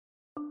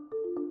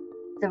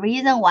The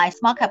reason why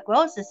small cap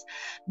growth has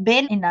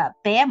been in a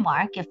bear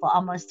market for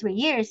almost 3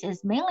 years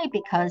is mainly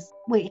because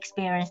we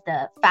experienced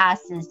the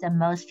fastest and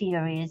most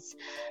furious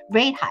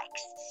rate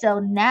hikes. So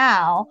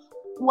now,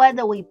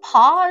 whether we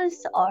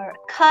pause or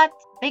cut,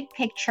 big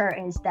picture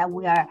is that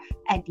we are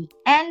at the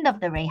end of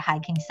the rate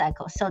hiking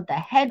cycle. So the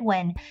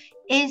headwind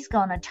is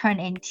going to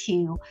turn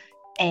into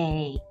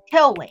a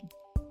tailwind.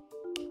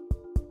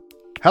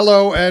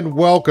 Hello and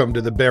welcome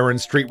to the Barron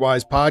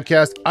Streetwise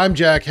podcast. I'm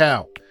Jack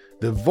Howe.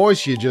 The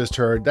voice you just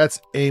heard,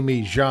 that's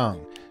Amy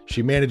Zhang.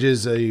 She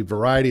manages a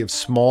variety of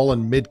small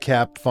and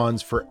mid-cap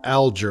funds for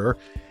Alger,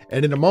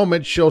 and in a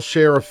moment she'll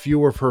share a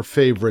few of her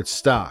favorite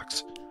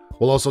stocks.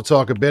 We'll also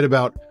talk a bit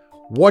about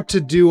what to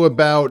do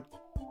about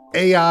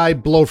AI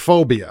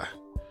bloatphobia.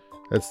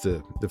 That's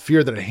the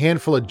fear that a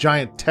handful of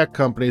giant tech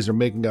companies are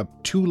making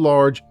up too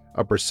large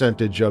a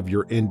percentage of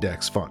your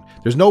index fund.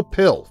 There's no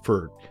pill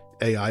for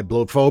AI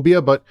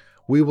bloatphobia, but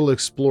we will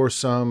explore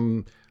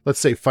some, let's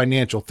say,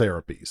 financial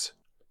therapies.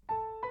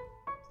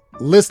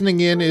 Listening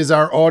in is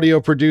our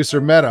audio producer,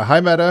 Meta. Hi,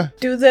 Meta.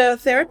 Do the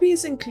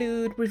therapies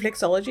include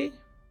reflexology?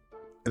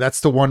 That's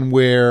the one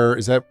where,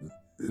 is that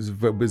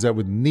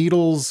with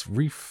needles,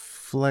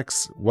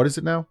 reflex, what is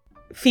it now?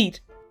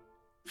 Feet.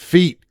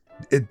 Feet.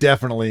 It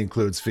definitely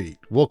includes feet.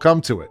 We'll come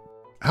to it.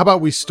 How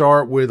about we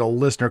start with a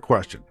listener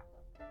question?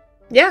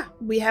 Yeah,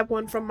 we have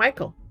one from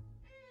Michael.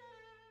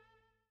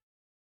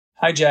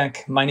 Hi,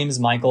 Jack. My name is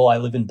Michael. I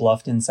live in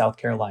Bluffton, South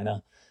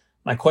Carolina.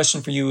 My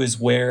question for you is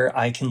where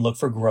I can look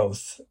for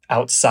growth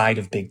outside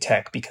of big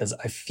tech, because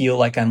I feel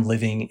like I'm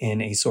living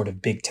in a sort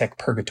of big tech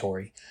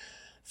purgatory.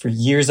 For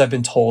years, I've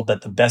been told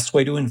that the best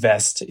way to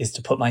invest is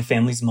to put my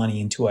family's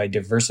money into a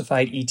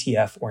diversified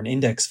ETF or an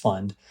index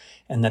fund,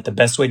 and that the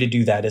best way to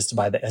do that is to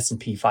buy the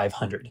S&P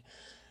 500.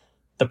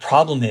 The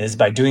problem is,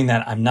 by doing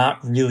that, I'm not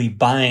really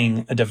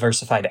buying a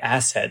diversified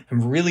asset.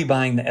 I'm really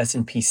buying the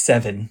S&P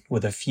 7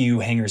 with a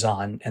few hangers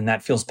on, and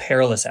that feels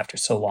perilous after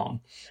so long.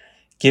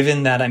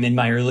 Given that I'm in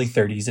my early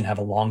 30s and have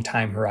a long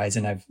time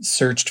horizon, I've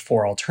searched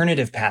for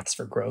alternative paths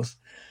for growth.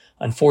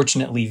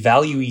 Unfortunately,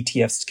 value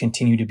ETFs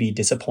continue to be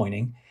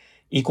disappointing.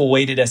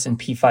 Equal-weighted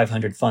S&P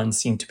 500 funds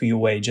seem to be a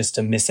way just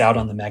to miss out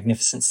on the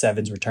Magnificent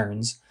Seven's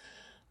returns.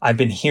 I've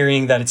been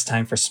hearing that it's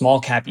time for small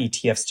cap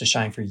ETFs to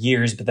shine for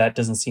years, but that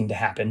doesn't seem to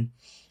happen.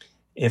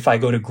 If I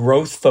go to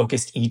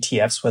growth-focused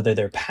ETFs, whether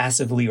they're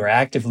passively or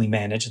actively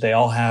managed, they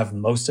all have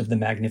most of the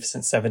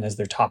Magnificent Seven as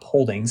their top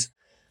holdings.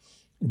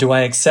 Do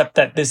I accept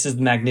that this is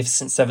the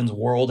Magnificent Seven's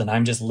world and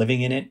I'm just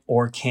living in it?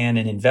 Or can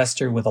an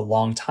investor with a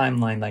long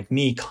timeline like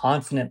me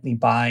confidently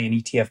buy an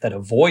ETF that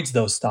avoids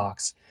those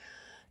stocks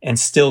and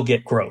still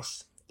get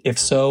growth? If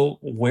so,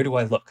 where do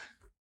I look?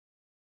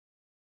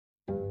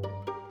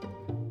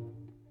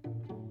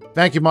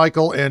 Thank you,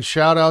 Michael, and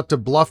shout out to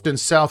Bluffton,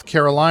 South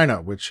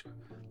Carolina, which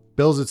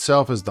bills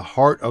itself as the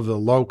heart of the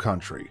low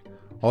country.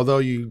 Although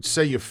you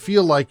say you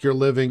feel like you're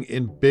living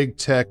in big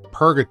tech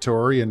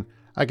purgatory, and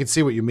I can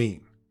see what you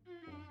mean.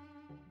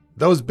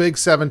 Those big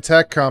seven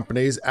tech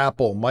companies,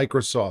 Apple,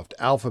 Microsoft,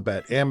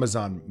 Alphabet,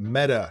 Amazon,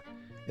 Meta,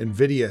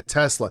 Nvidia,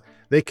 Tesla,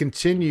 they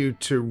continue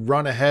to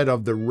run ahead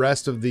of the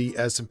rest of the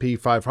S&P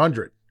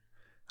 500.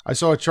 I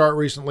saw a chart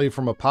recently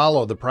from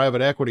Apollo, the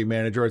private equity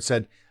manager. It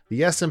said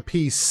the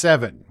S&P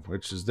 7,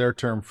 which is their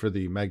term for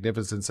the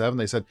Magnificent Seven,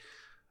 they said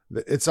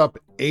it's up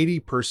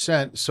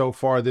 80% so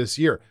far this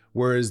year,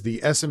 whereas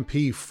the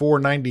S&P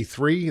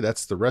 493,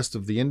 that's the rest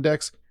of the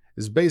index,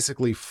 is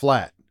basically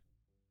flat.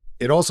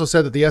 It also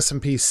said that the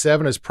S&P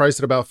 7 is priced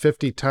at about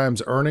 50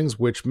 times earnings,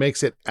 which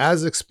makes it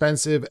as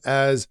expensive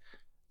as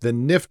the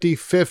Nifty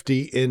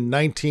 50 in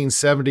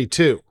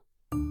 1972.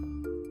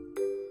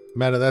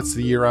 Meta, that's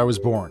the year I was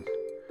born.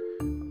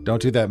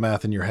 Don't do that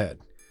math in your head.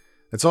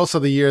 It's also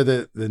the year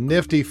that the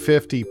Nifty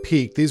 50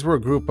 peaked. These were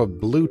a group of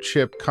blue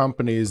chip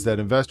companies that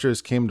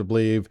investors came to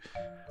believe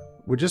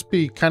would just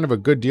be kind of a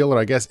good deal at,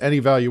 I guess, any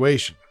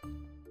valuation.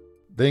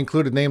 They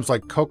included names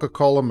like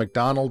Coca-Cola,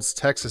 McDonald's,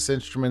 Texas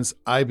Instruments,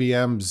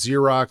 IBM,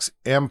 Xerox,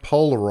 and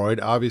Polaroid.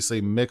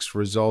 Obviously, mixed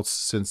results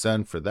since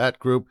then for that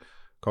group.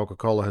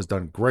 Coca-Cola has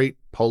done great.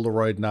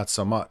 Polaroid, not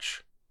so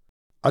much.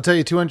 I'll tell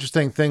you two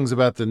interesting things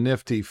about the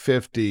Nifty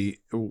 50.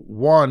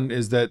 One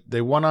is that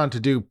they went on to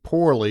do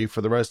poorly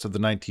for the rest of the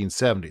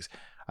 1970s.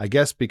 I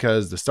guess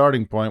because the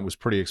starting point was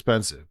pretty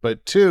expensive.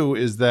 But two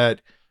is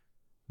that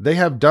they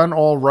have done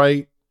all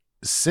right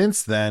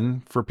since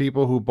then for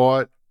people who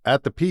bought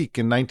at the peak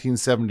in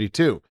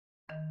 1972.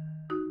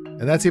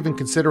 And that's even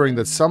considering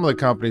that some of the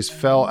companies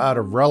fell out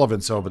of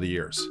relevance over the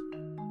years.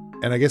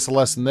 And I guess the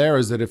lesson there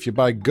is that if you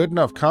buy good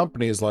enough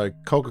companies like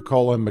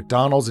Coca-Cola and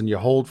McDonald's and you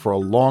hold for a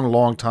long,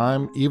 long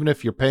time, even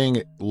if you're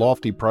paying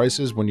lofty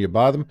prices when you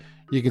buy them,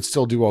 you can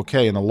still do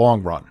okay in the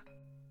long run.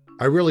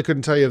 I really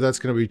couldn't tell you if that's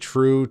going to be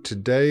true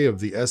today of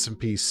the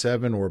S&P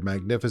 7 or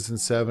Magnificent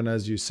 7,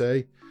 as you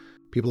say.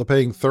 People are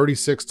paying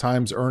 36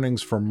 times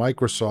earnings for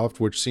Microsoft,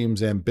 which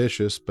seems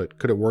ambitious, but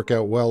could it work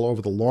out well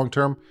over the long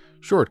term?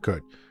 Sure it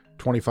could.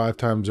 25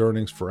 times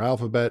earnings for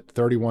Alphabet,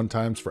 31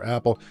 times for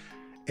Apple.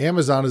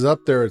 Amazon is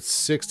up there at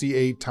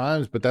 68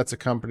 times, but that's a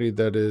company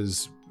that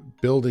is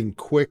building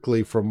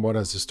quickly from what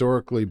has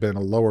historically been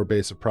a lower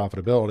base of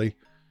profitability.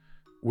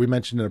 We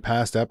mentioned in a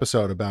past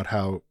episode about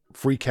how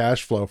free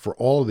cash flow for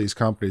all of these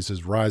companies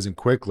is rising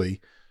quickly.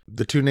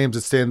 The two names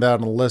that stand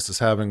out on the list as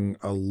having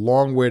a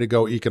long way to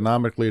go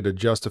economically to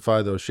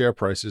justify those share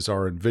prices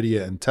are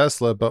Nvidia and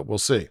Tesla, but we'll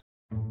see.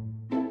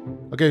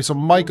 Okay, so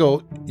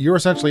Michael, you're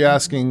essentially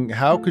asking,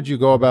 how could you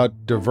go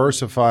about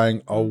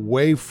diversifying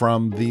away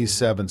from these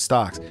 7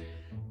 stocks?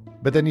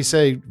 But then you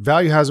say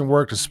value hasn't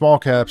worked, and small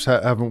caps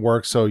haven't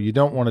worked, so you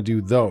don't want to do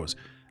those.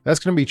 That's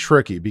going to be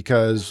tricky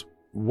because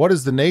what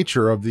is the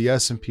nature of the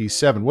S&P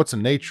 7? What's the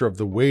nature of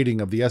the weighting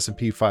of the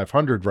S&P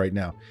 500 right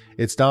now?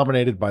 It's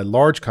dominated by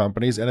large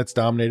companies and it's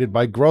dominated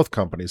by growth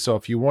companies. So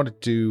if you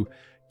wanted to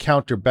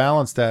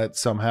counterbalance that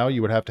somehow,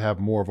 you would have to have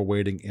more of a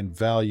weighting in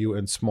value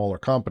and smaller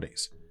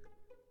companies.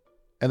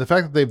 And the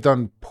fact that they've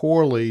done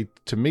poorly,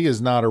 to me,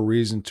 is not a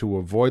reason to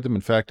avoid them.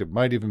 In fact, it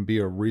might even be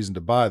a reason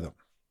to buy them.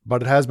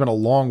 But it has been a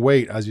long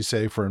wait, as you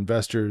say, for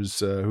investors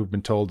who've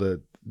been told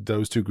that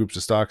those two groups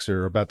of stocks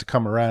are about to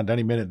come around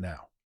any minute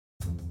now.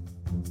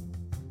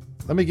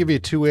 Let me give you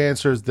 2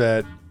 answers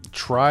that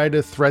try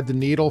to thread the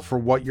needle for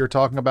what you're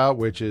talking about,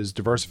 which is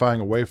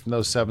diversifying away from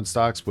those 7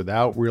 stocks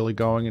without really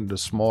going into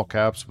small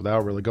caps,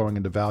 without really going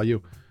into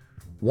value.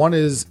 One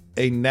is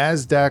a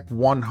NASDAQ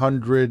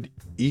 100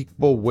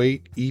 equal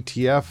weight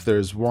ETF.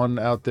 There's one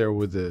out there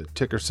with the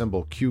ticker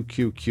symbol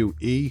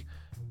QQQE.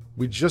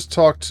 We just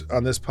talked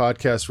on this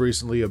podcast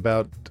recently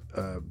about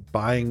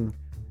buying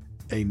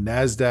a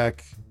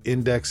NASDAQ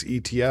index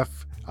ETF.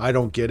 I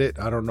don't get it.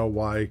 I don't know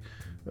why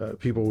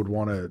people would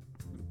want to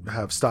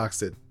have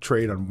stocks that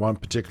trade on one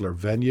particular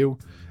venue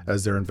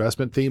as their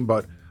investment theme.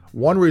 But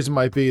one reason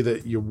might be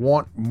that you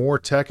want more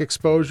tech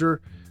exposure.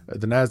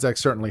 The NASDAQ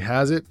certainly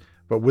has it.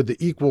 But with the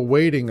equal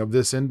weighting of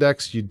this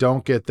index, you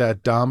don't get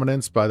that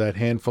dominance by that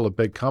handful of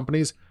big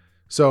companies.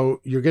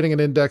 So you're getting an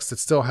index that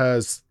still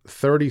has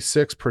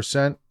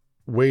 36%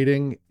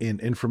 weighting in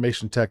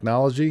information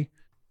technology.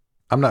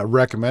 I'm not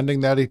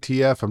recommending that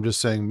ETF. I'm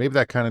just saying maybe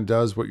that kind of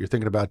does what you're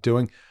thinking about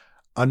doing.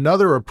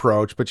 Another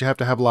approach, but you have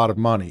to have a lot of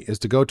money, is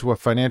to go to a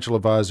financial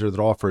advisor that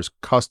offers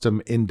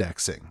custom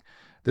indexing.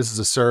 This is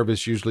a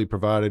service usually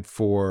provided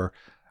for,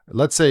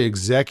 let's say,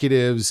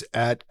 executives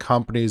at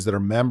companies that are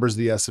members of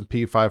the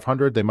S&P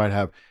 500. They might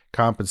have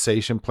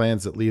compensation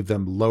plans that leave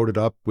them loaded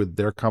up with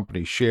their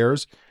company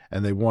shares,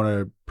 and they want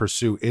to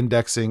pursue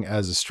indexing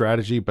as a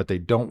strategy, but they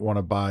don't want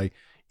to buy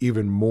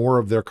even more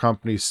of their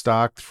company's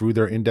stock through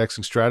their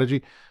indexing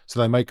strategy.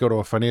 So they might go to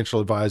a financial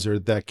advisor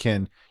that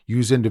can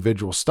use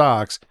individual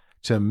stocks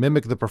to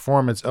mimic the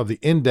performance of the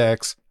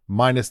index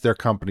minus their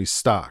company's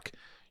stock.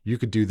 You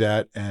could do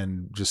that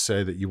and just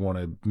say that you want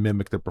to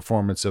mimic the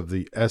performance of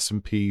the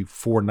S&P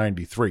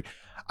 493.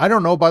 I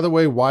don't know, by the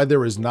way, why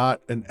there is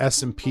not an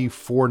S&P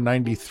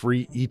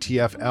 493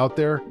 ETF out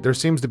there. There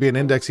seems to be an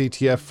index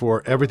ETF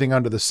for everything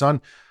under the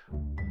sun.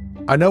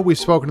 I know we've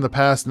spoken in the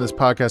past in this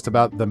podcast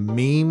about the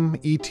MEME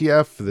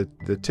ETF.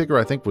 The ticker,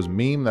 I think, was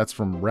MEME. That's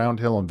from Round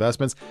Hill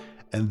Investments.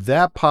 And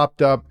that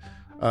popped up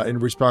in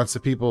response to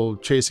people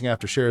chasing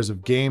after shares of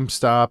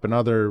GameStop and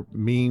other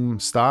meme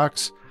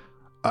stocks.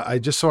 I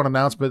just saw an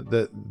announcement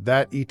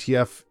that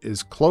ETF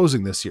is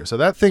closing this year. So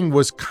that thing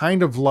was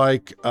kind of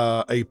like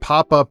a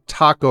pop-up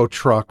taco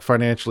truck,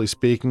 financially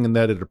speaking, in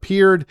that it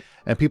appeared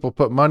and people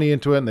put money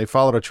into it and they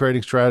followed a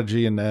trading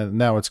strategy, and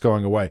now it's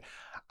going away.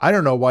 I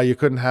don't know why you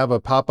couldn't have a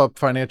pop-up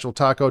financial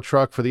taco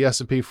truck for the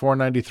S&P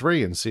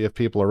 493 and see if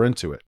people are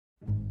into it.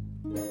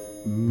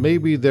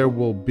 Maybe there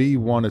will be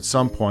one at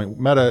some point.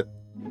 Meta,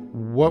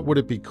 what would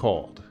it be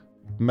called?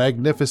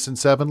 Magnificent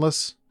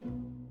Sevenless?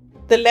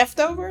 The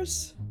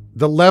Leftovers?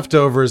 The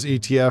Leftovers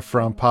ETF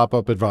from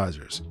Pop-Up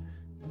Advisors.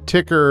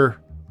 Ticker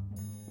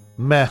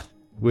MEH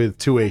with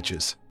 2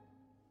 H's.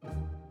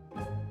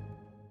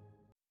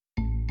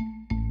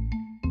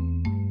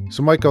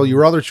 So, Michael,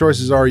 your other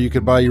choices are you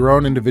could buy your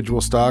own individual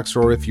stocks,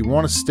 or if you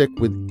want to stick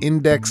with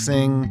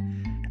indexing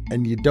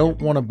and you don't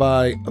want to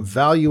buy a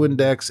value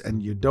index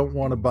and you don't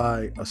want to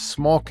buy a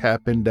small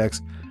cap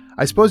index,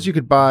 I suppose you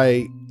could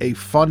buy a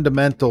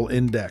fundamental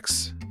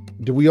index.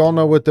 Do we all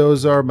know what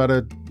those are,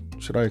 Meta?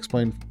 Should I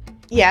explain?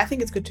 Yeah, I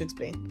think it's good to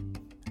explain.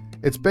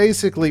 It's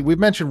basically, we've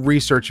mentioned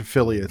Research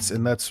Affiliates,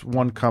 and that's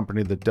one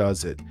company that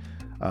does it.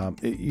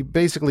 You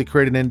basically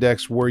create an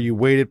index where you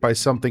weight it by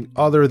something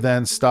other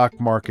than stock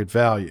market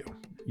value.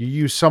 You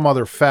use some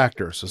other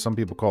factor, so some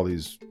people call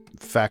these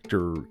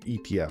factor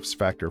ETFs,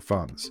 factor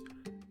funds.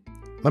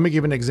 Let me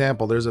give an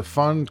example. There's a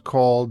fund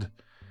called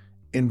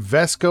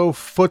Invesco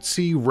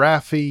FTSE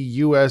RAFI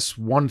US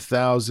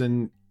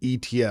 1000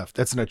 ETF.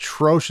 That's an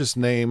atrocious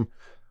name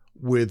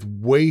with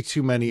way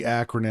too many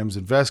acronyms.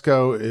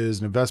 Invesco is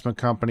an investment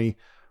company.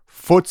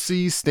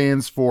 FTSE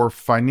stands for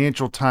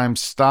Financial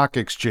Times Stock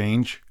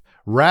Exchange.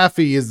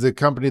 RAFI is the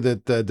company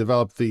that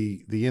developed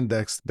the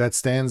index that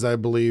stands, I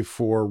believe,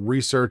 for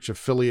Research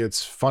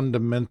Affiliates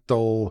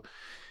Fundamental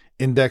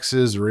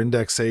Indexes or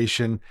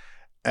Indexation.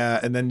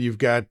 And then you've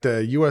got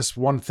US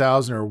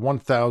 1000 or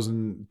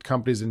 1000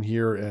 companies in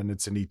here, and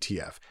it's an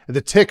ETF. And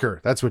the ticker,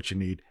 that's what you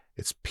need.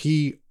 It's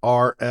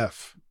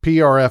PRF.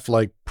 PRF,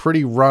 like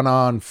Pretty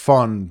Run-On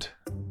Fund.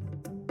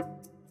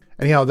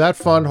 Anyhow, that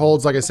fund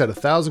holds, like I said,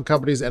 1,000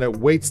 companies, and it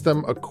weights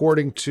them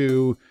according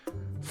to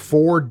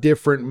 4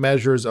 different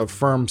measures of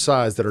firm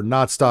size that are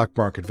not stock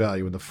market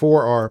value. And the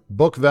 4 are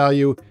book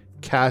value,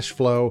 cash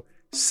flow,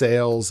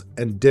 sales,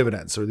 and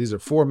dividends. So these are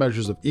 4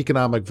 measures of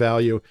economic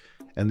value,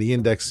 and the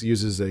index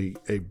uses a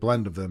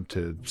blend of them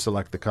to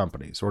select the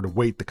companies or to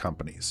weight the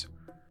companies.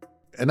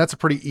 And that's a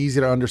pretty easy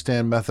to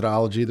understand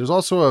methodology. There's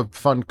also a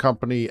fund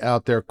company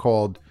out there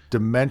called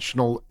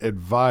Dimensional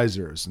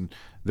Advisors, and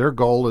their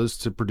goal is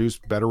to produce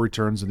better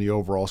returns in the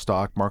overall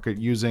stock market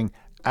using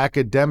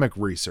academic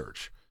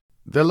research.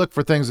 They look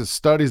for things that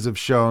studies have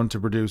shown to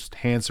produce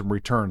handsome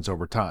returns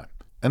over time.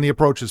 And the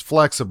approach is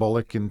flexible.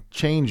 It can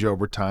change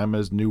over time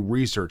as new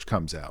research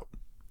comes out.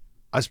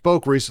 I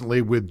spoke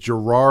recently with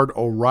Gerard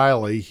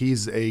O'Reilly.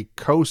 He's a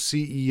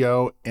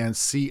co-CEO and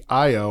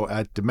CIO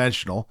at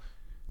Dimensional.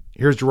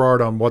 Here's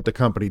Gerard on what the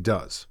company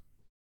does.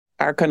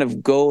 Our kind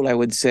of goal, I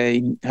would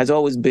say, has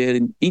always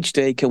been each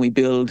day can we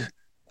build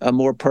a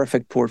more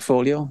perfect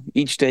portfolio?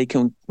 Each day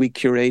can we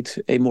curate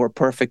a more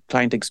perfect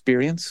client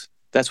experience?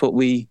 That's what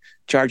we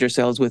charge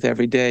ourselves with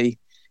every day.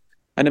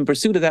 And in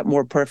pursuit of that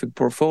more perfect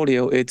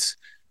portfolio, it's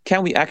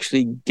can we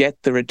actually get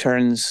the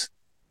returns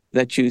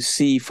that you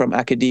see from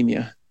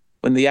academia?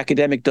 When the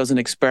academic does an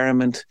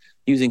experiment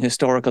using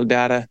historical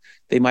data,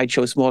 they might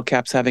show small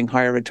caps having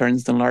higher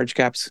returns than large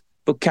caps.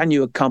 But can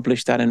you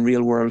accomplish that in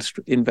real world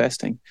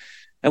investing?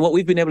 And what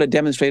we've been able to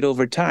demonstrate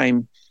over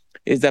time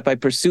is that by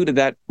pursuit of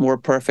that more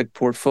perfect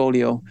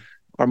portfolio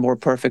or more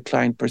perfect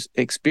client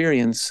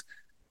experience,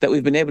 that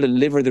we've been able to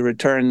deliver the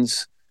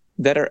returns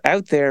that are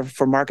out there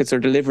for markets that are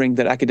delivering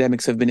that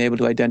academics have been able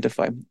to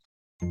identify.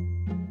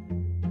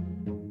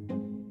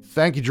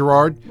 Thank you,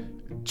 Gerard.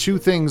 2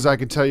 things I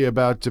could tell you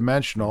about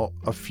Dimensional.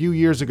 A few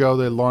years ago,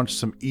 they launched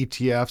some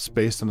ETFs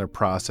based on their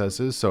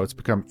processes, so it's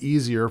become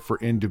easier for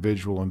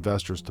individual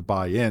investors to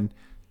buy in.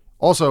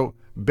 Also,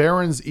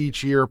 Barron's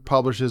each year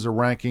publishes a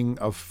ranking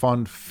of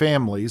fund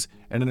families,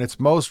 and in its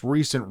most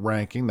recent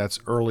ranking,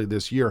 that's early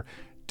this year,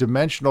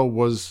 Dimensional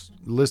was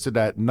listed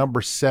at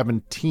number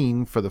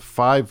 17 for the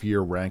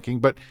 5-year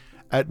ranking, but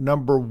at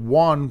number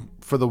 1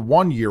 for the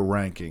 1-year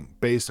ranking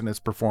based on its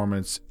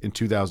performance in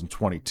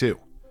 2022.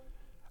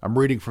 I'm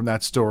reading from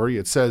that story.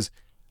 It says,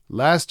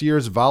 last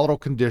year's volatile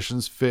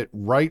conditions fit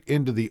right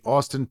into the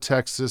Austin,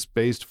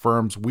 Texas-based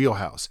firm's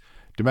wheelhouse.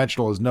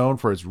 Dimensional is known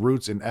for its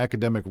roots in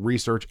academic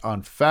research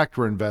on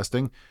factor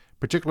investing,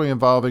 particularly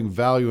involving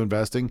value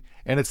investing,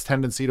 and its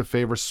tendency to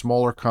favor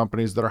smaller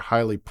companies that are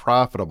highly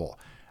profitable.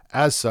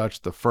 As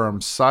such, the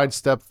firm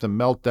sidestepped the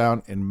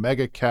meltdown in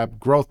mega-cap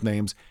growth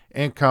names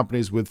and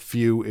companies with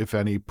few, if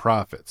any,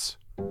 profits.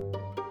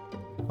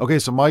 Okay,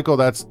 so Michael,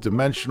 that's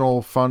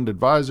Dimensional Fund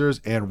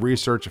Advisors and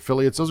Research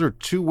Affiliates. Those are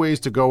 2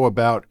 ways to go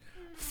about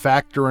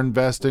factor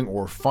investing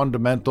or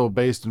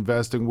fundamental-based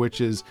investing,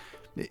 which is,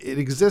 it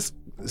exists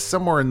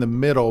somewhere in the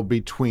middle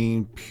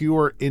between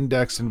pure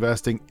index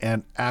investing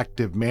and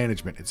active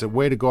management. It's a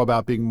way to go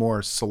about being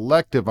more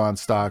selective on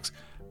stocks,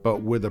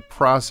 but with a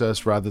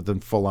process rather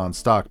than full-on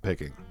stock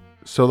picking.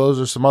 So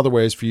those are some other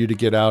ways for you to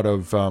get out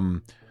of,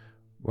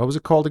 what was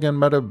it called again,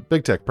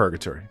 Big Tech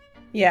Purgatory?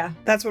 Yeah,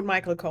 that's what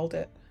Michael called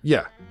it.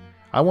 Yeah.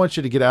 I want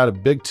you to get out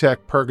of Big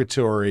Tech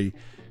Purgatory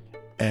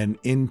and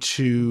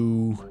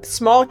into...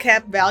 small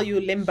cap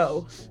value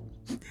limbo.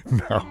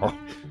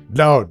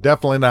 No,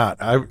 definitely not.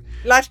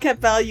 Large cap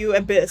value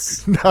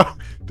abyss. No,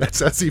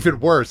 that's even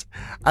worse.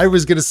 I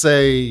was going to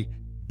say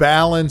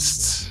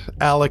balanced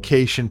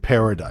allocation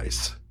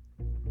paradise.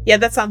 Yeah,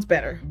 that sounds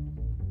better.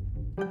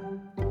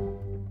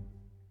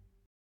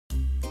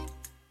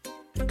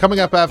 Coming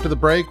up after the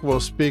break, we'll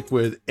speak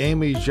with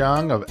Amy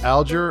Zhang of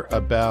Alger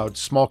about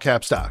small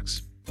cap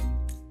stocks.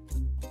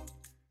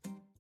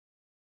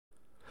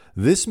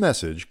 This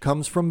message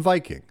comes from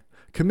Viking,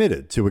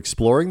 committed to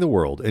exploring the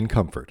world in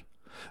comfort.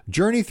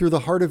 Journey through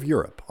the heart of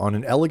Europe on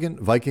an elegant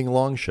Viking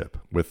longship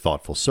with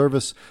thoughtful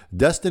service,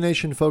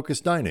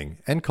 destination-focused dining,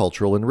 and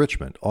cultural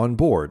enrichment on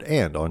board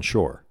and on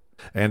shore.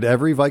 And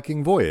every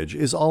Viking voyage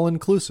is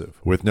all-inclusive,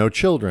 with no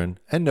children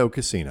and no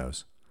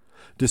casinos.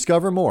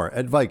 Discover more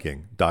at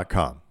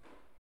Viking.com.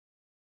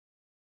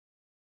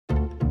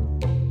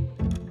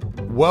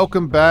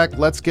 Welcome back.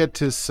 Let's get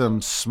to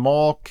some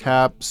small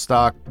cap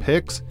stock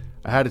picks.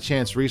 I had a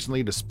chance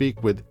recently to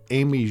speak with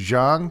Amy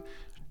Zhang.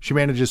 She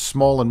manages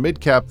small and mid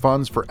cap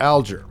funds for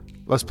Alger.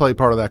 Let's play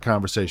part of that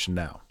conversation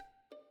now.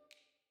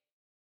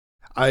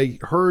 I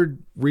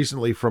heard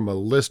recently from a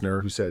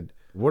listener who said,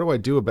 what do I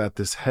do about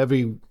this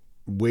heavy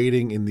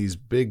weighting in these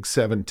big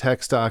 7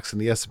 tech stocks in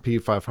the S&P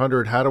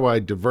 500? How do I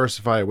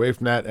diversify away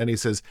from that? And he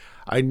says,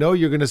 I know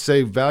you're going to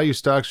say value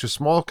stocks or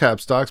small cap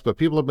stocks, but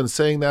people have been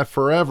saying that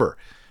forever.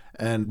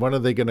 And when are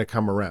they going to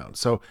come around?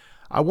 So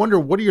I wonder,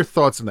 what are your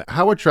thoughts on that?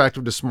 How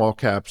attractive do small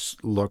caps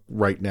look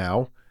right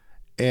now?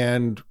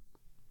 And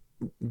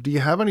do you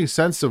have any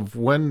sense of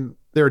when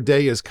their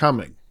day is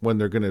coming, when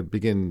they're going to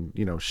begin,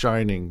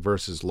 shining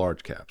versus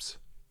large caps?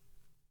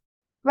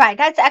 Right,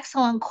 that's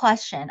excellent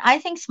question. I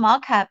think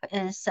small cap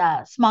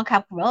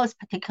growth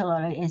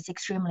particularly is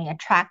extremely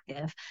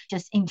attractive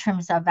just in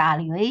terms of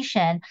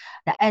valuation.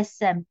 The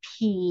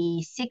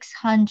S&P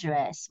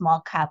 600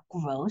 small cap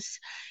growth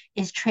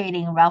is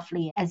trading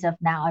roughly as of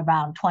now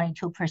around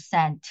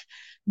 22%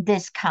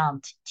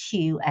 discount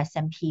to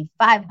S&P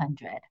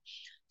 500.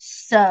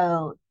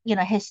 So,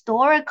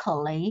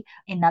 historically,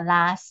 in the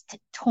last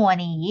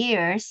 20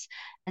 years,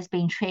 it's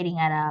been trading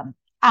at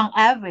on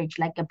average,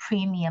 like a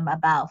premium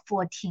about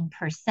 14%.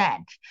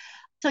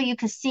 So you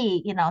could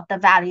see, the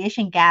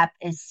valuation gap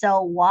is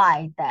so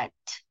wide that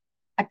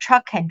a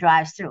truck can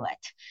drive through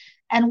it.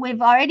 And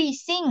we've already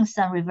seen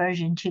some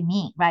reversion to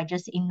mean, right?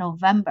 Just in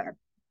November,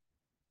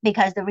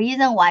 because the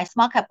reason why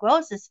small cap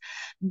growth has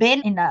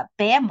been in a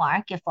bear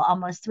market for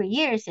almost 3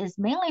 years is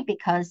mainly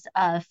because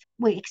of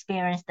we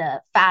experienced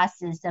the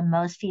fastest and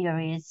most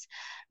furious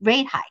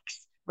rate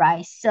hikes,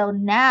 right? So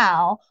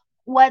now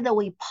whether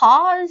we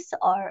pause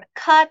or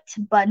cut,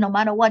 but no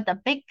matter what, the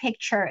big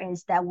picture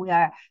is that we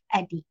are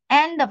at the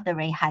end of the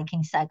rate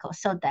hiking cycle.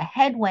 So the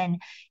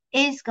headwind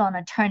is going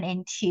to turn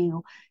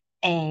into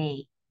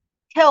a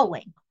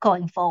tailwind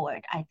going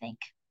forward, I think.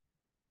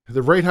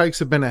 The rate hikes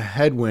have been a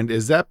headwind.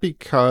 Is that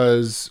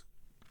because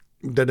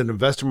that an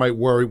investor might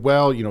worry,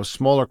 well,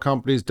 smaller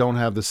companies don't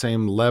have the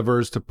same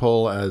levers to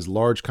pull as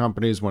large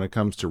companies when it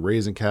comes to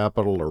raising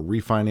capital or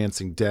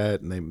refinancing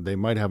debt, and they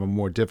might have a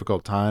more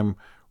difficult time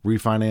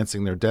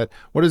refinancing their debt?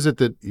 What is it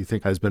that you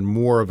think has been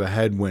more of a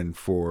headwind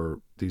for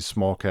these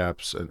small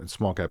caps and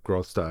small cap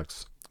growth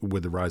stocks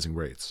with the rising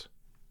rates?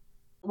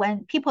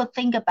 When people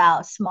think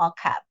about small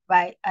cap,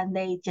 right, and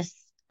they just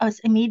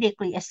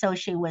immediately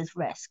associate with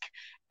risk,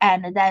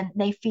 and then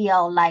they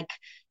feel like,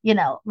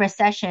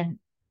 recession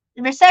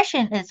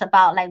is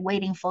about like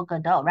waiting for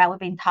Godot, right? We've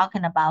been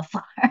talking about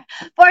for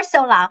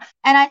so long.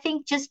 And I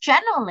think just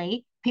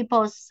generally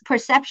people's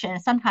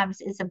perception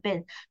sometimes is a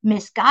bit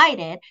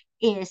misguided,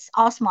 is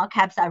all small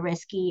caps are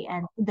risky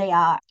and they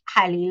are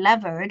highly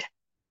levered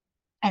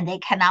and they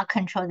cannot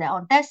control their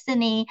own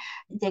destiny.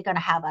 They're going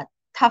to have a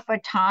tougher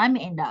time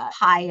in the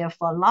higher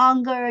for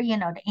longer,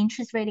 the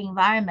interest rate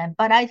environment.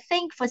 But I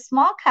think for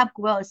small cap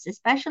growth,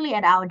 especially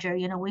at Alger,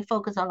 we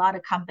focus a lot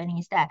of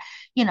companies that,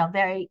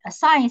 very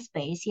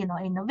science-based,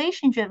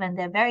 innovation driven,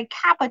 they're very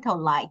capital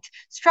light,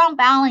 strong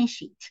balance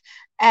sheet.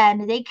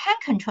 And they can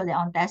control their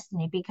own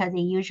destiny because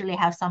they usually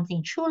have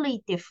something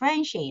truly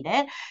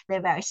differentiated.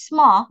 They're very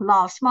small,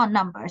 law of small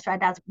numbers, right?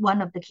 That's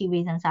one of the key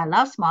reasons I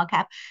love small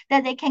cap,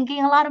 that they can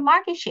gain a lot of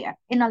market share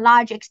in a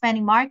large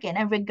expanding market.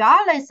 And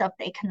regardless of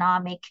the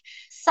economic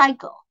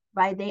cycle,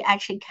 right, they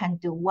actually can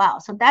do well.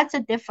 So that's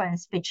a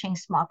difference between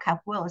small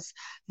cap growth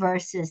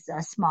versus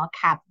small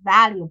cap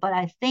value. But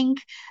I think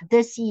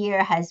this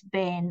year has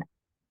been,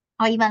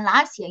 or even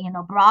last year,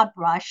 broad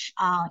brush,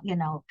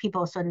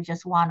 people sort of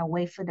just want to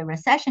wait for the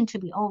recession to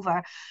be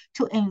over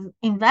to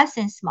invest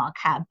in small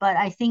cap. But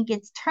I think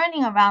it's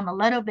turning around a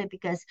little bit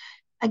because,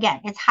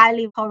 again, it's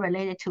highly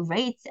correlated to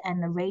rates,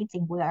 and the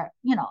rating we're,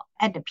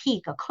 at the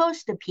peak or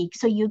close to the peak.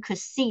 So you could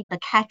see the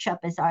catch up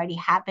is already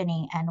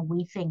happening, and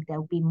we think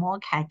there'll be more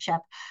catch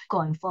up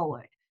going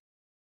forward.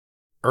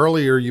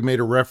 Earlier, you made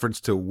a reference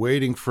to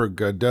waiting for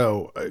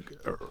Godot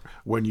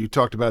when you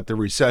talked about the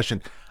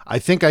recession. I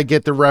think I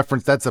get the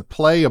reference. That's a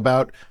play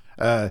about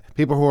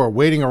people who are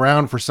waiting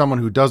around for someone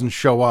who doesn't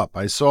show up.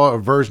 I saw a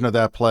version of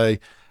that play.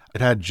 It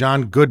had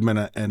John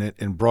Goodman in it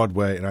in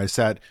Broadway, and I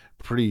sat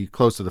pretty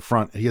close to the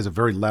front. He has a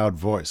very loud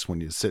voice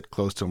when you sit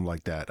close to him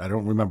like that. I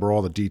don't remember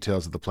all the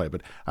details of the play,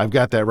 but I've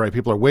got that right.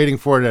 People are waiting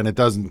for it, and it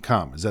doesn't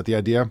come. Is that the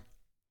idea?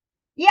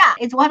 Yeah,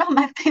 it's one of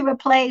my favorite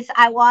plays.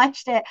 I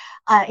watched it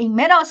in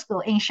middle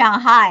school in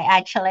Shanghai,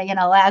 actually, where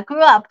I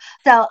grew up.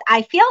 So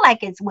I feel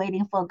like it's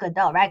waiting for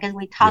Godot, right? Because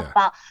we talk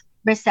about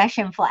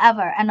recession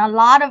forever. And a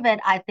lot of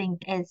it, I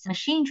think, is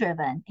machine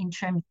driven in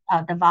terms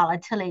of the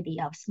volatility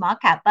of small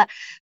cap. But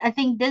I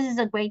think this is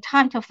a great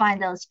time to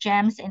find those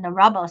gems in the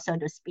rubble, so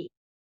to speak.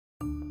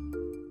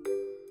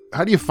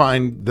 How do you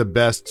find the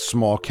best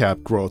small cap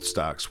growth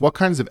stocks? What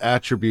kinds of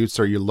attributes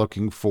are you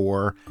looking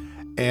for?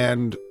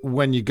 And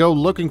when you go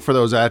looking for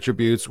those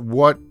attributes,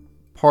 what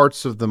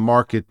parts of the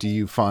market do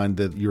you find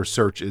that your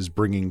search is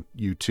bringing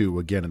you to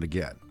again and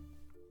again?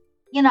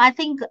 I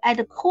think at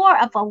the core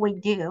of what we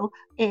do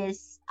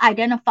is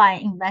identify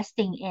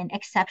investing in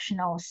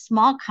exceptional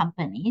small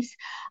companies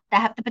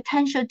that have the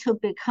potential to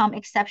become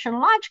exceptional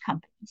large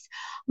companies.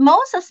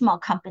 Most of small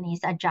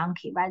companies are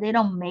junky, right? They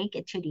don't make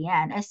it to the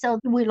end. And so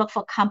we look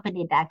for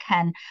companies that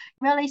can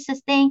really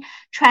sustain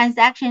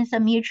transactions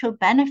and mutual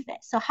benefit.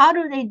 So how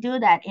do they do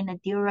that in a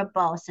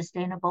durable,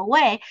 sustainable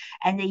way?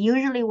 And they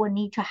usually will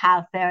need to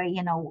have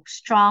very,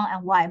 strong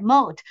and wide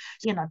moat,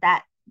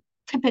 that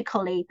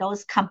typically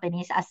those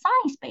companies are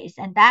science-based,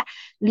 and that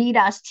lead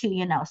us to,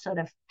 sort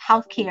of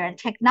healthcare and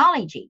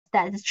technology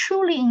that is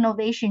truly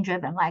innovation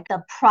driven, like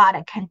the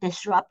product can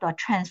disrupt or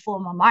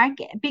transform a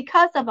market.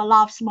 Because of a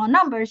lot of small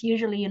numbers,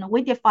 usually,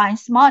 we define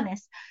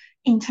smallness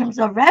in terms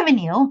of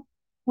revenue,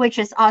 which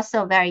is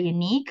also very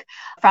unique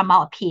from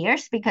our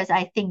peers because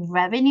I think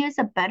revenue is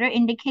a better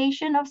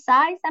indication of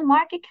size and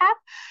market cap.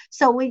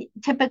 So we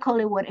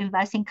typically would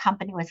invest in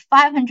company with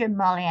 500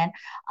 million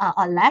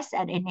or less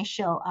at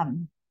initial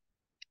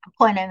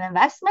point of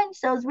investment.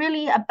 So it's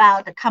really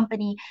about the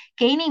company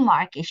gaining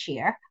market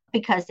share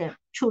because they're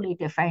truly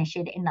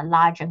differentiated in a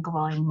large and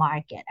growing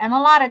market. And a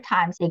lot of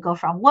times they go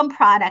from one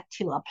product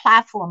to a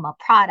platform of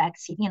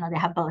products. They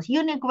have both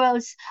unit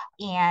growth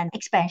and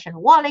expansion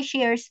of wallet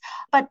shares.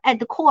 But at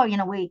the core,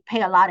 we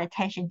pay a lot of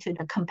attention to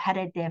the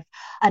competitive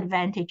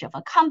advantage of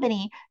a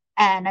company.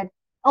 And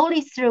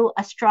only through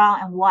a strong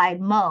and wide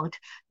moat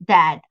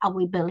that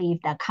we believe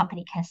that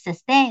company can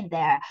sustain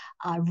their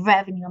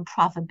revenue and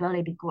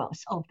profitability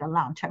growth over the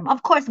long term.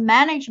 Of course,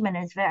 management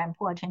is very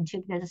important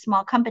too because a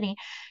small company,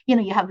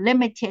 you have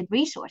limited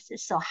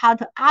resources. So how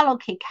to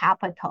allocate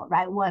capital,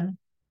 right,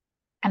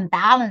 and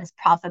balance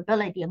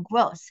profitability and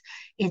growth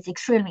is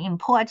extremely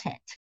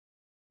important.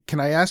 Can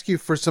I ask you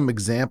for some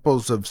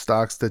examples of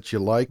stocks that you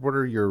like? What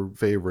are your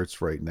favorites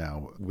right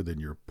now within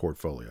your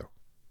portfolio?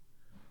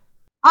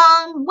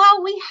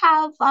 Well, we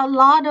have a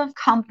lot of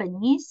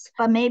companies,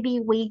 but maybe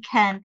we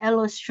can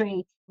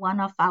illustrate one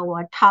of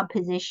our top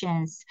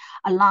positions,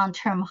 a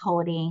long-term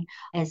holding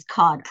is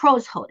called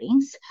PROS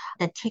Holdings.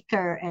 The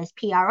ticker is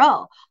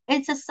PRO.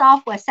 It's a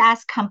software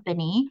SaaS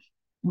company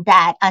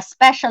that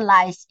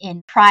specialize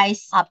in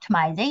price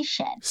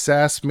optimization.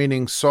 SaaS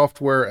meaning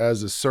software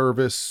as a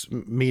service,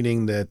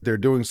 meaning that they're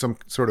doing some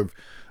sort of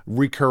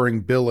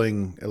recurring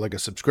billing, like a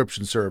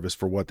subscription service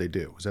for what they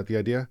do. Is that the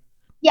idea?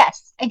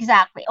 Yes,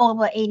 exactly.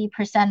 Over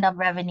 80% of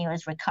revenue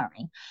is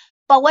recurring.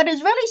 But what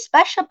is really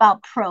special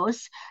about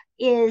PROS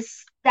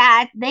is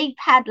that they've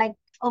had like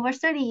over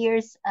 30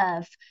 years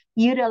of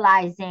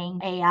utilizing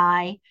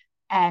AI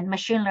and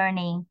machine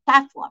learning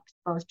platforms,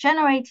 both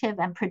generative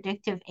and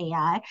predictive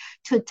AI,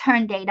 to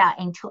turn data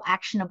into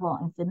actionable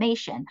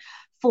information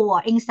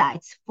for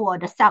insights for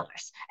the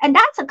sellers. And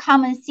that's a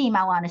common theme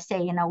I want to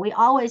say. We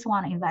always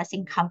want to invest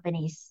in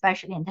companies,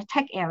 especially in the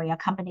tech area,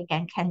 company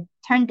can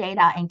turn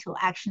data into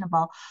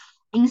actionable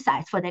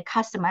insights for their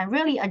customer and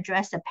really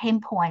address the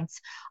pain points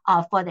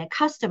for their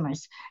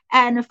customers.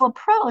 And for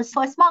PROS,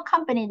 for a small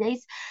company, they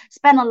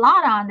spend a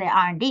lot on their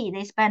R&D.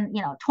 They spend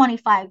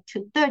 25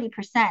 to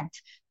 30%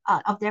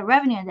 of their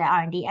revenue in their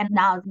R&D, and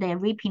now they're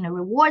reaping the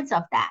rewards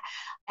of that.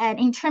 And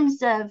in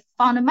terms of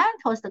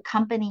fundamentals, the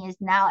company is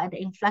now at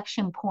the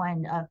inflection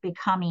point of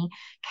becoming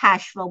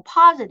cash flow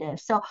positive.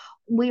 So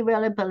we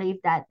really believe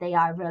that they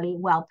are really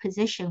well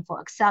positioned for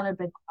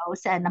accelerated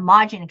growth and the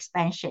margin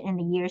expansion in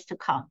the years to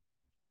come.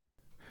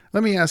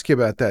 Let me ask you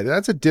about that.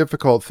 That's a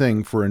difficult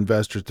thing for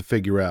investors to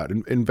figure out.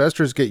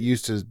 Investors get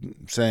used to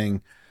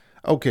saying,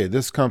 okay,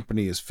 this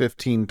company is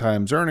 15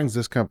 times earnings,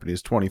 this company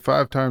is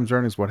 25 times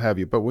earnings, what have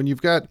you. But when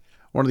you've got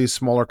one of these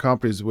smaller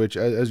companies, which,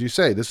 as you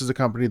say, this is a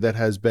company that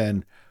has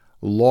been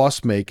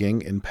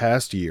loss-making in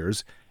past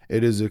years,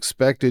 it is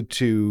expected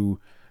to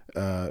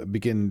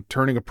begin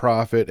turning a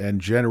profit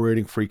and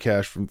generating free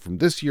cash from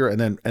this year and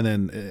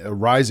then a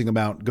rising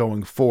amount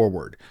going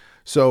forward.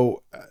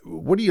 So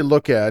what do you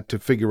look at to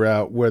figure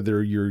out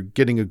whether you're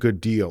getting a good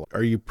deal?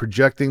 Are you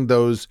projecting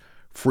those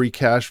free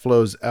cash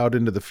flows out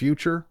into the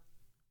future?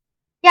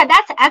 Yeah,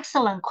 that's an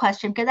excellent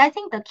question because I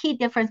think the key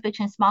difference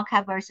between small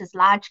cap versus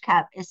large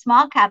cap is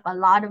small cap, a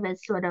lot of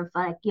it's sort of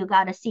like you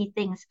got to see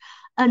things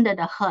under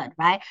the hood,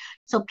 right?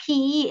 So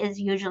PE is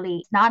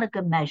usually not a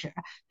good measure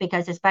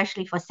because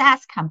especially for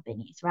SaaS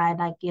companies, right?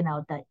 Like,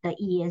 the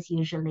E is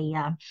usually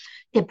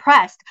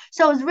depressed.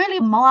 So it's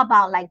really more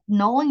about like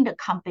knowing the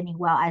company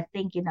well, I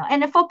think,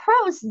 and for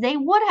PROS, they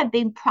would have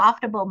been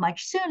profitable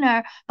much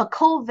sooner, but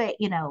COVID,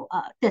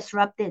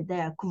 disrupted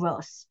their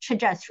growth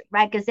trajectory,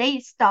 right? Because they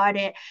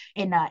started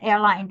in the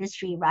airline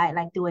industry, right?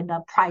 Like doing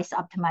the price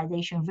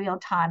optimization,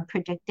 real-time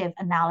predictive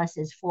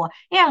analysis for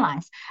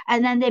airlines.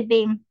 And then they've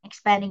been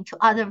expanding to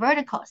other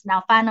verticals.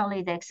 Now,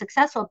 finally, they're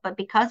successful, but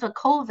because of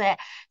COVID,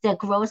 their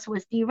growth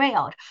was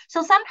derailed.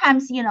 So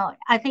sometimes,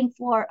 I think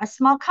for a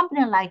small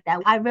company like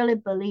that, I really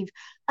believe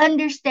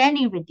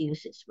understanding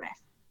reduces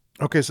risk.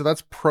 Okay, so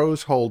that's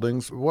PROS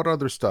Holdings. What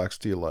other stocks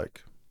do you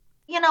like?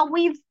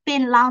 We've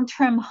been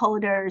long-term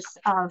holders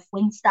of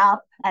Wingstop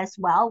as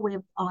well. We've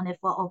owned it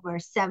for over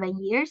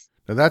 7 years.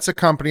 Now that's a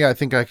company I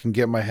think I can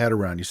get my head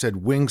around. You said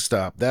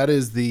Wingstop. That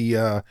is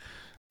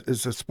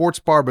it's a sports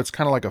bar, but it's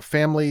kind of like a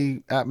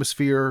family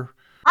atmosphere.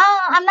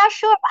 I'm not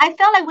sure. I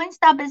feel like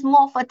Wingstop is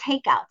more for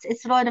takeouts.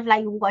 It's sort of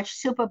like you watch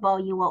Super Bowl,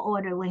 you will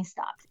order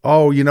Wingstop.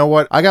 Oh, you know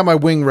what? I got my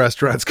wing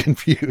restaurants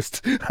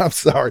confused. I'm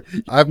sorry.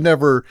 I've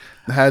never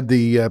had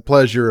the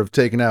pleasure of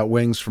taking out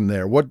wings from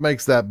there. What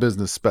makes that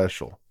business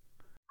special?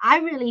 I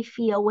really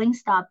feel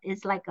Wingstop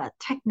is like a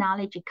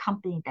technology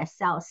company that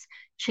sells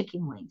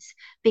chicken wings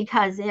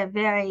because they're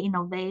very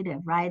innovative,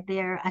 right?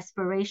 Their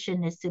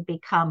aspiration is to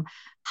become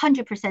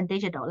 100%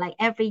 digital. Like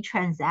every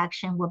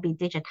transaction will be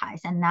digitized.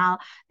 And now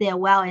they're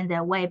well in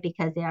their way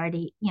because they're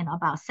already,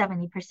 about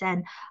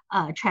 70%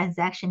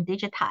 transaction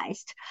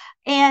digitized.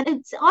 And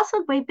it's also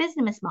a great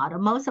business model.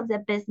 Most of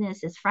their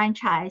business is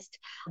franchised.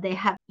 They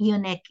have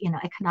unique,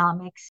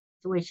 economics.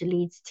 which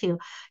leads to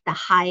the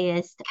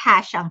highest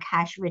cash on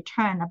cash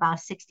return, about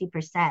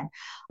 60%,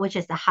 which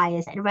is the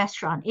highest in the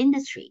restaurant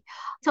industry.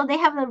 So they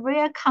have a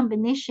rare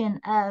combination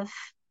of,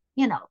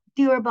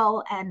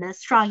 durable and a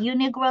strong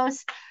unit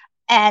growth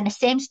and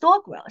same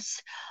store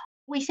growth.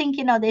 We think,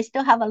 they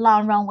still have a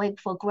long runway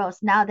for growth.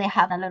 Now they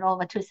have a little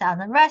over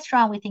 2,000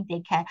 restaurants. We think they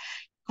can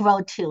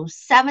grow to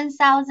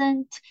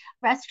 7,000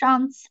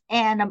 restaurants,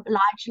 and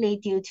largely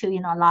due to,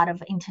 a lot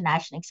of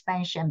international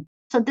expansion.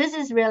 So this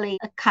is really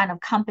a kind of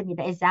company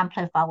that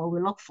exemplifies what we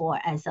look for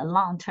as a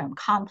long-term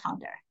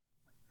compounder.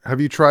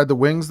 Have you tried the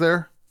wings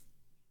there?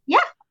 Yeah,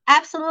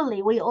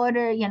 absolutely. We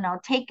order,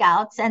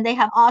 takeouts, and they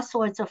have all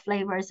sorts of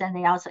flavors, and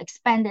they also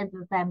expanded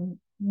the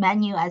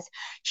menu as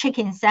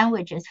chicken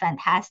sandwiches.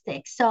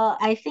 Fantastic. So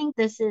I think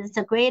this is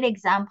a great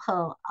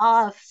example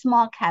of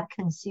small cap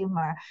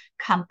consumer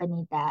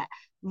company that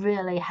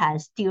really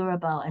has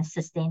durable and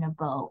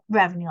sustainable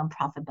revenue and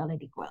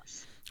profitability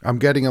growth. I'm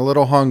getting a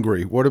little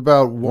hungry. What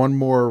about one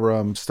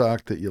more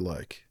stock that you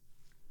like?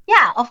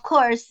 Yeah, of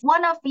course.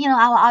 One of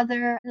our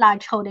other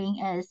large holding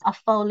is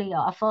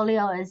Afolio.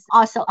 Afolio is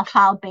also a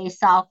cloud-based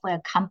software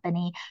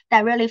company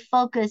that really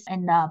focuses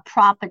in the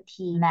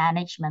property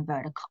management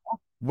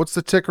vertical. What's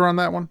the ticker on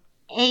that one?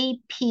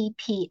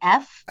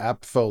 APPF.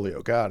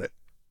 Appfolio. Got it.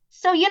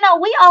 So,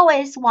 we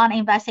always want to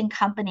invest in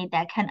company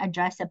that can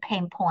address a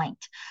pain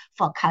point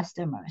for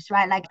customers,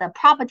 right? Like the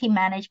property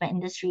management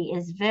industry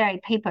is very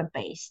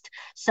paper-based.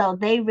 So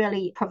they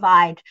really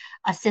provide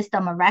a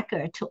system of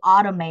record to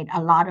automate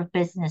a lot of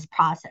business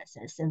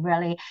processes and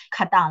really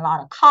cut down a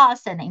lot of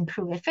costs and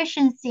improve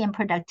efficiency and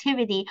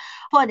productivity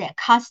for their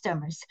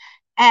customers.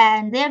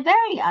 And they're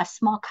very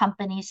small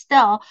companies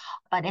still,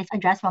 but its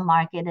addressable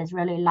market is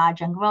really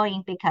large and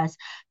growing because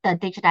the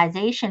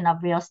digitization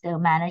of real estate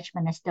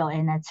management is still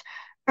in its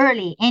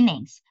early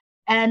innings.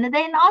 And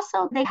then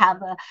also they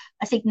have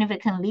a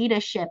significant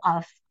leadership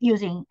of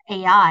using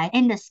AI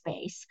in the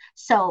space.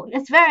 So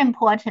it's very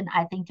important,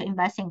 I think, to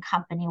invest in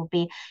company will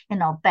be,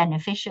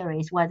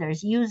 beneficiaries, whether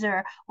it's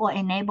user or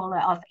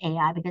enabler of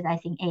AI, because I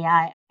think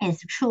AI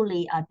is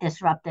truly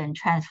disruptive and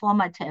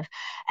transformative.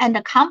 And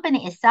the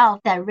company itself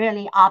that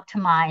really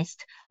optimized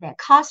their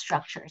cost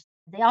structures.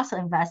 They also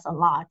invest a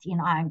lot in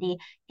R&D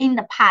in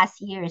the past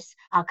years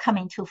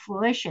coming to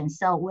fruition.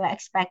 So we're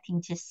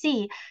expecting to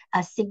see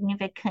a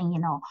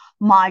significant,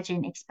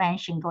 margin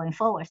expansion going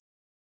forward.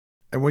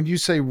 And when you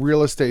say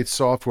real estate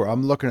software,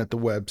 I'm looking at the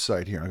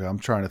website here. I'm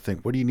trying to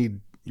think, what do you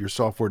need your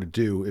software to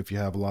do if you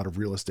have a lot of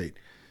real estate?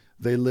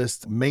 They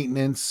list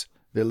maintenance,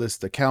 they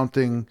list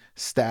accounting,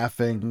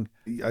 staffing.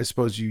 I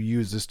suppose you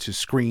use this to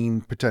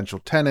screen potential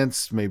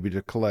tenants, maybe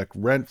to collect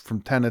rent from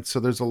tenants. So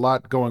there's a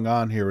lot going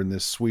on here in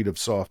this suite of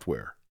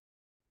software.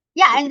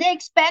 Yeah, and they're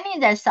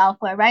expanding their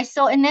software, right?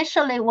 So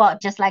initially,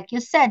 just like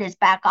you said, is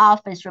back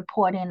office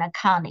reporting and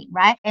accounting,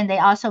 right? And they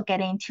also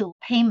get into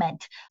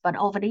payment. But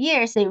over the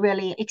years, they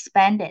really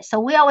expanded. So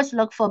we always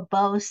look for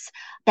both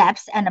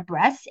depth and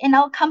breadth in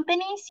our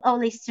companies.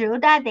 Only through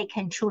that, they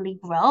can truly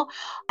grow.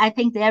 I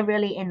think they're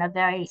really in a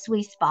very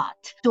sweet spot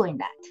doing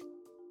that.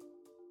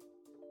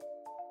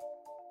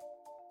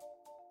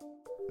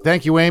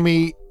 Thank you,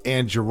 Amy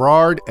and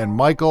Gerard and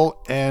Michael,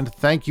 and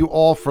thank you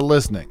all for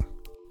listening.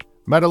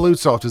 Meta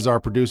Lutsoft is our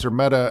producer.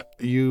 Meta,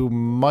 you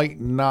might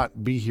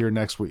not be here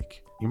next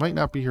week. You might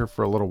not be here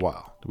for a little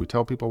while. Do we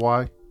tell people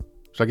why?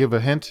 Should I give a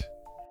hint?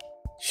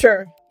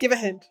 Sure. Give a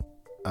hint.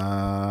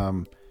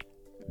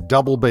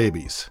 Double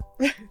babies.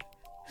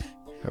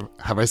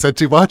 Have I said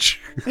too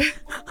much?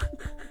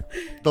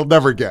 They'll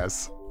never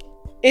guess.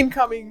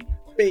 Incoming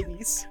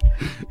babies.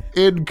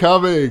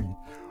 Incoming.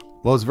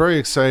 Well, it's very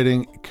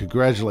exciting.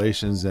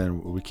 Congratulations,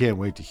 and we can't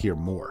wait to hear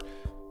more.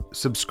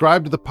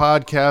 Subscribe to the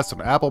podcast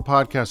on Apple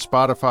Podcasts,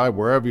 Spotify,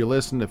 wherever you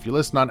listen. If you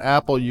listen on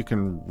Apple, you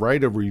can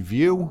write a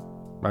review.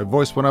 My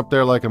voice went up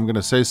there like I'm going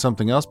to say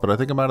something else, but I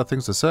think I'm out of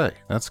things to say.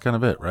 That's kind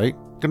of it, right?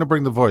 Going to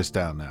bring the voice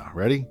down now.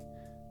 Ready?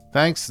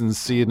 Thanks, and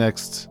see you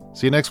next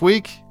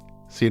week.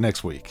 See you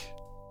next week.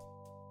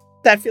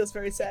 That feels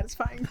very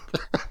satisfying.